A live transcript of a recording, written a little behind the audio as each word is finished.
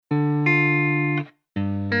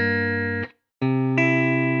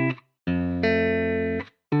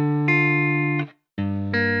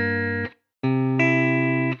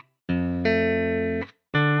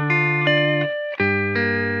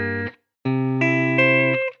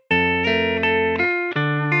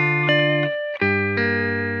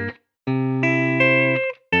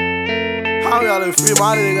to free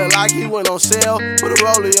my nigga like he went on sale. Put a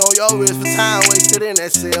rollie on your wrist for time wasted in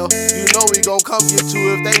that cell. You know we gon' come get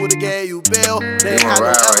you if they would've gave you bail. They ain't had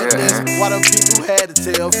no evidence, why them people had to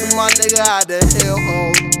tell. Free my nigga out the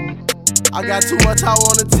hellhole. I got too much I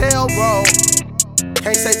wanna tell, bro.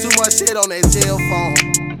 Can't say too much shit on that jail phone.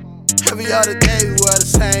 Every other day we wear the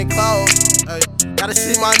same clothes. Gotta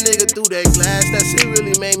see my nigga through that glass. That shit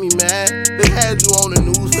really made me mad. They had you on the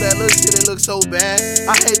news for that little shit, it looked so bad.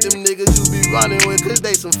 I hate them niggas you be running with, cause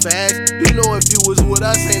they some fags. You know if you was with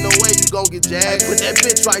us, ain't no way you gon' get jagged. Put that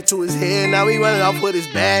bitch right to his head, now he running off with his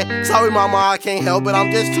bag. Sorry mama, I can't help it,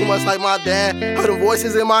 I'm just too much like my dad. Heard them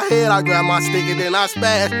voices in my head, I grab my stick and then I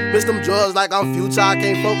spaz. Miss them drugs like I'm future, I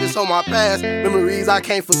can't focus on my past. Memories I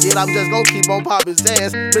can't forget, I'm just gon' keep on popping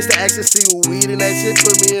Zans. Mr. Ecstasy with weed and that shit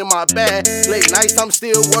put me in my bag. Late nights I'm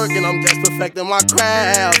still working, I'm just perfecting my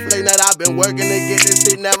craft. Late night I've been working to get this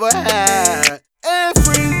shit never had. And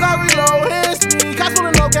freeze, I reload, hands speed. Cops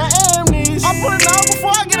wanna know got amnesia. I'm putting out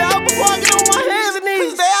before I get out, before I get on my hands and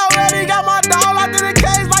knees. They already got my dog out in the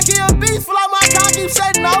cage like he a beast. Feel like my car keep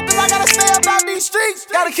shutting off, cause I gotta stay up out these streets.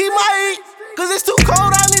 Gotta keep my heat, cause it's too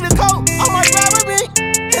cold, I need a coat. I might grab a me,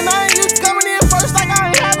 and I ain't used to coming in first like I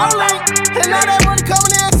ain't had no link. And now that money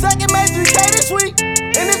coming in second, made 3K this week.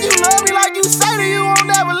 And if you love me like you say that, you won't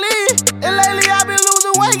never leave. And lately I've been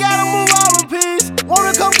losing weight, gotta move all in peace.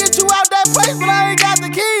 Wanna come get you out that place, but I ain't got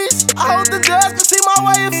the keys. I hope the judge can see my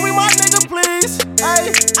way and free my nigga, please.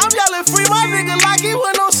 Hey, I'm yelling free my nigga like he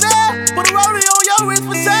went on sale. Put a rollie on your wrist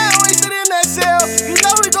for time, wasted in that cell. You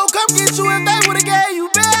know we gon' come get you if they would've gave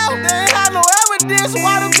you bail. They ain't had no evidence,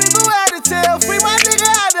 why them people had to tell. Free my nigga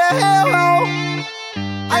out the hellhole.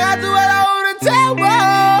 I gotta do what I wanna tell,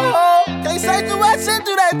 bro. Can't say too much shit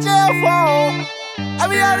through that jail phone.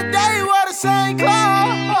 Every other day we wear the same clothes.